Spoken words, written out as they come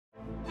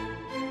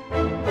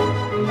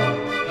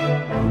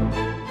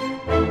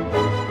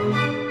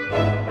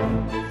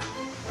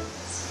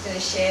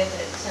share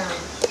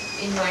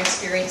that in my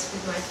experience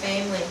with my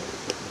family,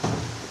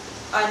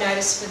 I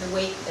noticed for the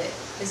week that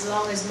as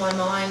long as my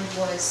mind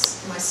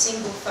was, my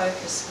single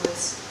focus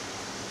was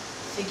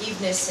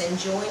forgiveness and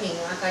joining,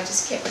 like I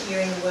just kept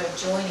hearing the word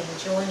joining,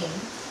 joining.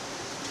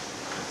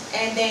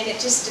 And then it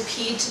just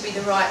appeared to be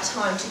the right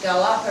time to go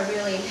up. I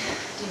really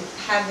didn't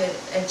have an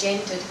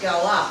agenda to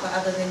go up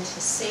other than to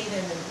see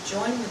them and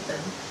join with them.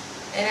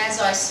 And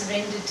as I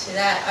surrendered to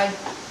that,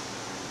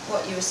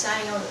 what you were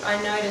saying, I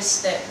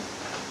noticed that,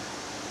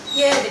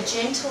 yeah, the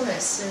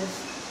gentleness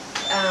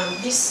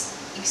of this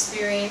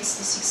experience,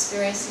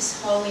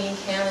 this holy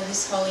encounter.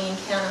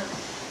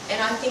 And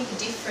I think the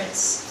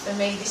difference for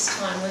me this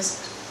time was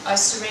I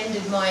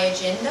surrendered my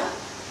agenda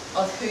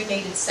of who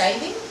needed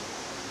saving.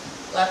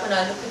 Like when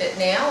I look at it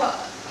now,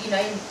 you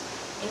know,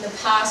 in the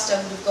past I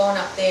would have gone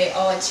up there,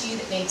 oh, it's you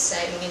that needs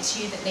saving, it's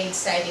you that needs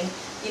saving.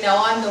 You know,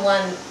 I'm the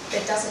one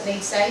that doesn't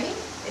need saving,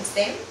 it's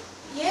them.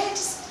 Yeah,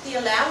 just the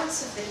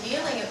allowance of the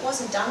healing. It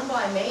wasn't done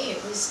by me,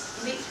 it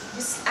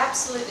was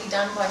absolutely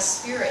done by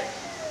Spirit,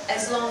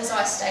 as long as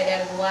I stayed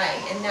out of the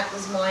way. And that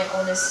was my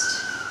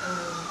honest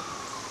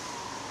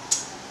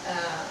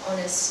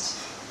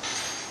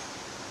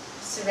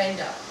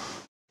surrender.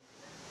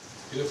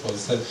 Beautiful.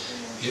 It's that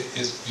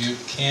if you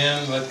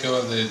can let go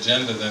of the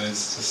agenda, then it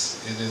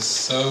is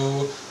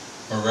so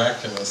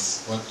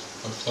miraculous what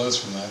flows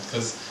from that.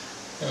 Because,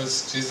 you know,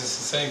 as Jesus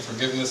is saying,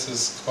 forgiveness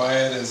is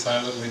quiet and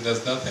silently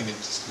does nothing. It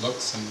just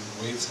looks and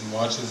waits and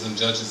watches and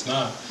judges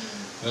not.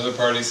 The other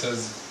party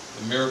says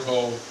the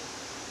miracle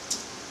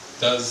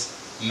does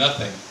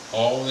nothing.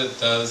 All it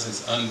does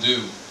is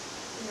undo.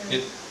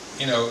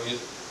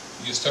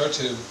 You start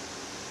to.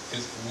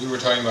 We were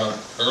talking about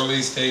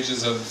early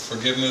stages of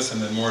forgiveness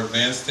and then more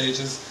advanced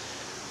stages.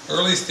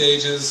 Early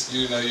stages,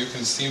 you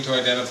can seem to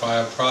identify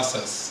a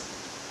process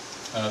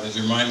that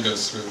your mind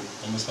goes through,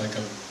 almost like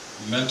a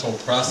mental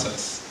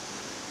process,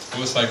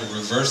 almost like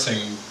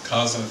reversing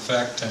cause and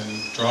effect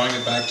and drawing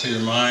it back to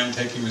your mind,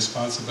 taking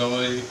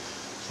responsibility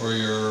for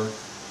your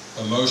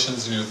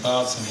emotions and your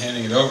thoughts and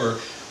handing it over.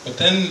 But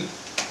then,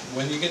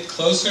 when you get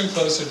closer and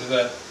closer to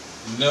that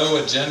no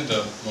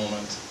agenda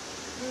moment,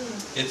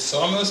 it's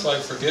almost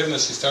like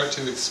forgiveness. You start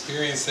to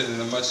experience it in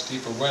a much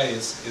deeper way.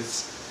 It's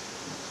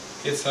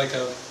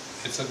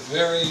a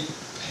very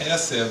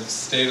passive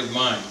state of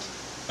mind.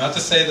 Not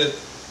to say that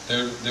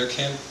there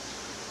can't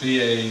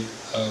be a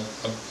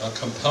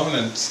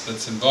component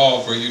that's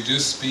involved where you do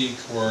speak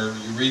or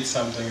you read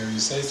something or you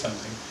say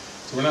something.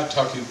 So we're not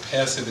talking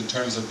passive in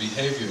terms of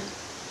behavior,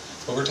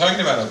 but we're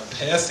talking about a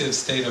passive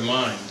state of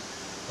mind,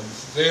 a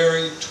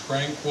very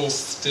tranquil,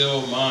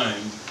 still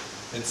mind.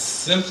 It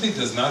simply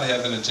does not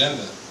have an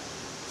agenda.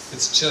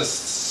 It's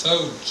just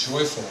so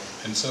joyful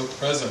and so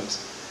present.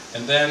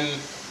 And then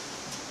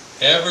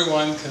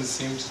everyone can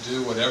seem to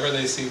do whatever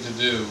they seem to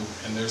do,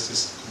 and there's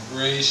this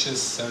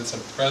gracious sense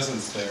of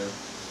presence there.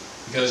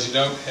 Because you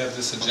don't have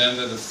this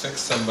agenda to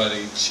fix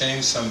somebody,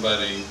 change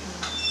somebody,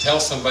 tell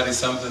somebody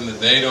something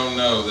that they don't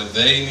know, that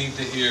they need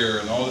to hear,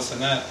 and all this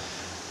and that.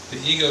 The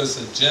ego's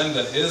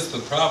agenda is the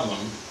problem,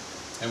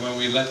 and when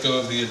we let go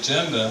of the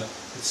agenda,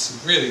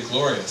 it's really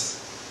glorious.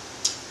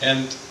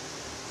 And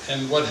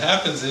what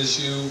happens is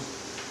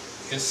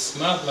it's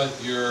not like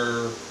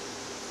you're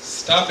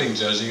stopping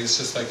judging, it's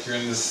just like you're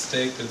in this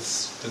state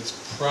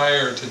that's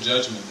prior to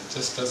judgment. It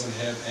just doesn't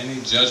have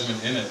any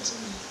judgment in it.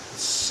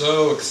 It's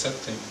so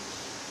accepting.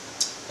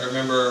 I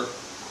remember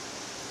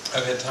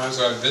I've had times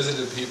where I've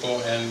visited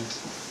people and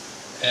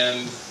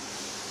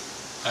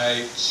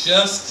I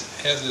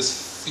just have this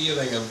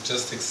feeling of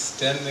just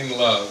extending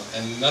love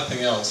and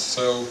nothing else.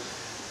 So,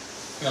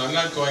 I'm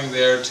not going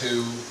there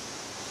to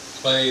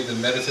play the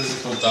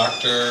metaphysical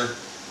doctor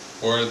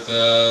or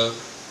the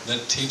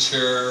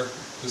teacher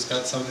who's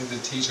got something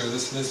to teach or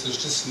this and this. There's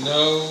just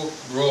no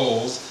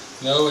roles,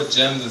 no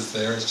agendas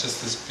there. It's just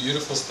this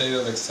beautiful state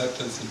of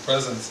acceptance and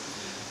presence.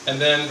 And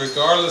then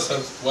regardless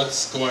of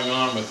what's going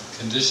on with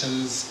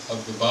conditions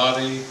of the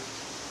body,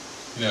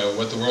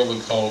 what the world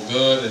would call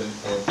good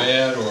or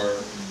bad or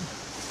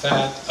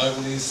fat,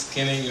 ugly,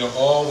 skinny,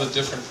 all the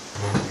different,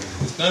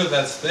 if none of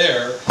that's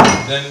there,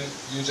 then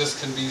you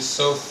just can be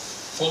so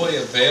fully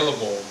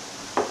available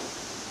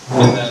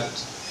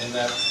in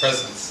that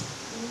presence.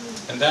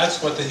 And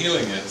that's what the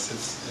healing is.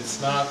 It's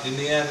not, in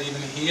the end,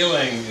 even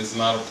healing is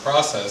not a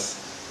process,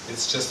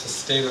 it's just a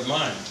state of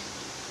mind.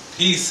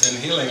 Peace and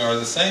healing are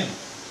the same.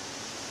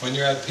 When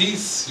you're at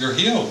peace, you're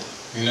healed.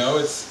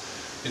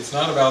 It's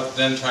not about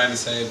then trying to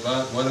say,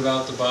 but what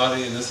about the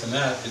body and this and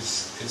that?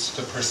 It's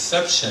the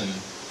perception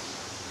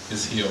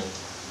is healed.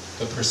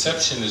 The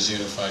perception is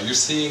unified. You're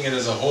seeing it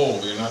as a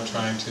whole. You're not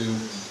trying to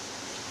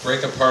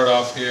break a part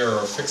off here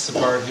or fix a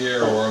part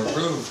here or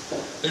improve.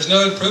 There's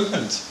no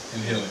improvement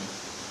in healing.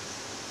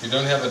 You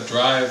don't have a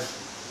drive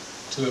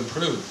to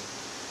improve.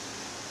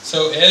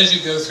 So as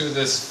you go through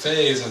this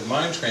phase of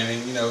mind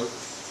training,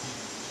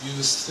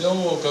 you still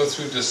will go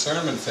through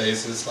discernment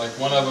phases. Like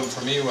one of them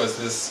for me was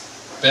this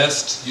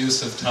best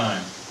use of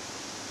time.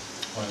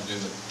 I want to do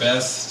the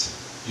best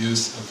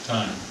use of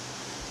time.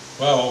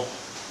 Well,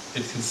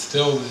 it can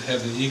still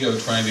have the ego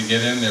trying to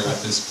get in there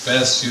with this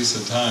best use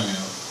of time, you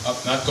know.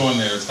 Not going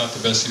there, it's not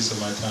the best use of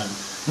my time.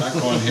 Not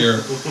going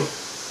here,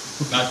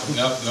 not going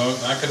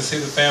to see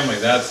the family,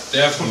 that's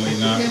definitely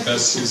not the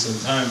best use of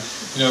time.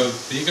 You know,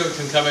 the ego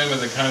can come in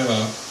with a kind of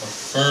a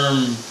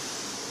firm,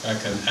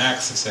 like an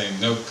axe of saying,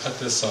 no, cut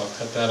this off,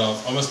 cut that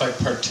off, almost like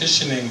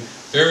partitioning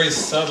very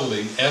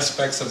subtly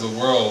aspects of the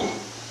world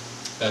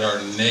that are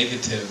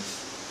negative,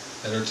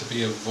 that are to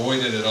be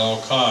avoided at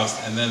all costs,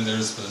 and then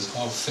there's those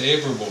all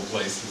favorable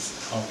places.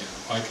 Oh,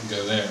 yeah, I can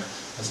go there.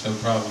 That's no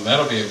problem.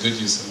 That'll be a good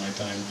use of my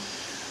time.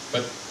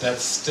 But that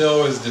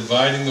still is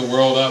dividing the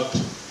world up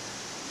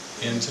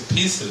into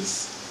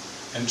pieces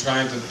and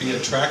trying to be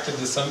attracted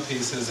to some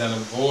pieces and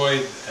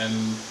avoid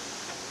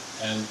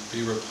and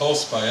be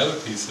repulsed by other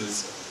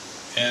pieces.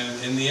 And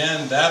in the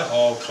end, that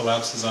all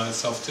collapses on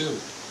itself too.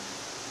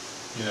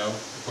 You know,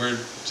 where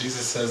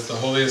Jesus says the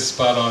holiest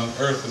spot on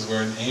earth is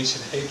where an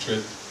ancient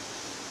hatred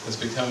has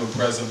become a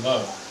present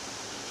love.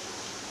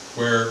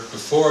 Where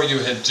before you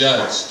had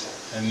judged,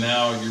 and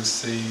now you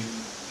see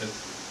that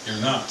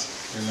you're not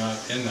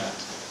in that.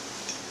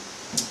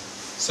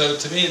 So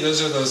to me,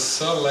 those are those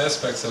subtle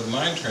aspects of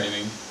mind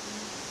training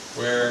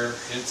where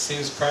it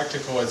seems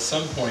practical at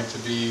some point to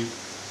be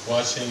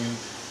watching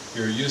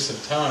your use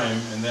of time,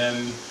 and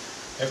then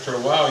after a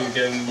while you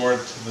get in more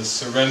to the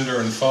surrender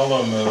and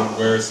follow mode,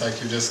 where it's like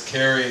you're just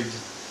carried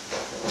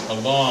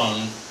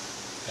along,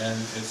 and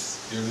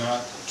you're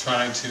not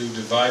trying to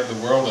divide the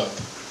world up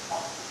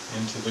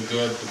into the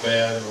good, the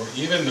bad, or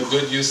even the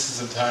good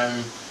uses of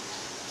time,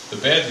 the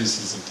bad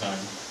uses of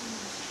time.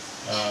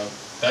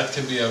 That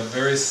can be a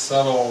very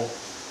subtle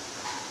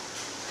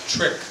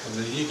trick of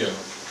the ego,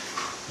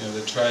 you know,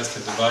 that tries to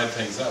divide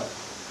things up.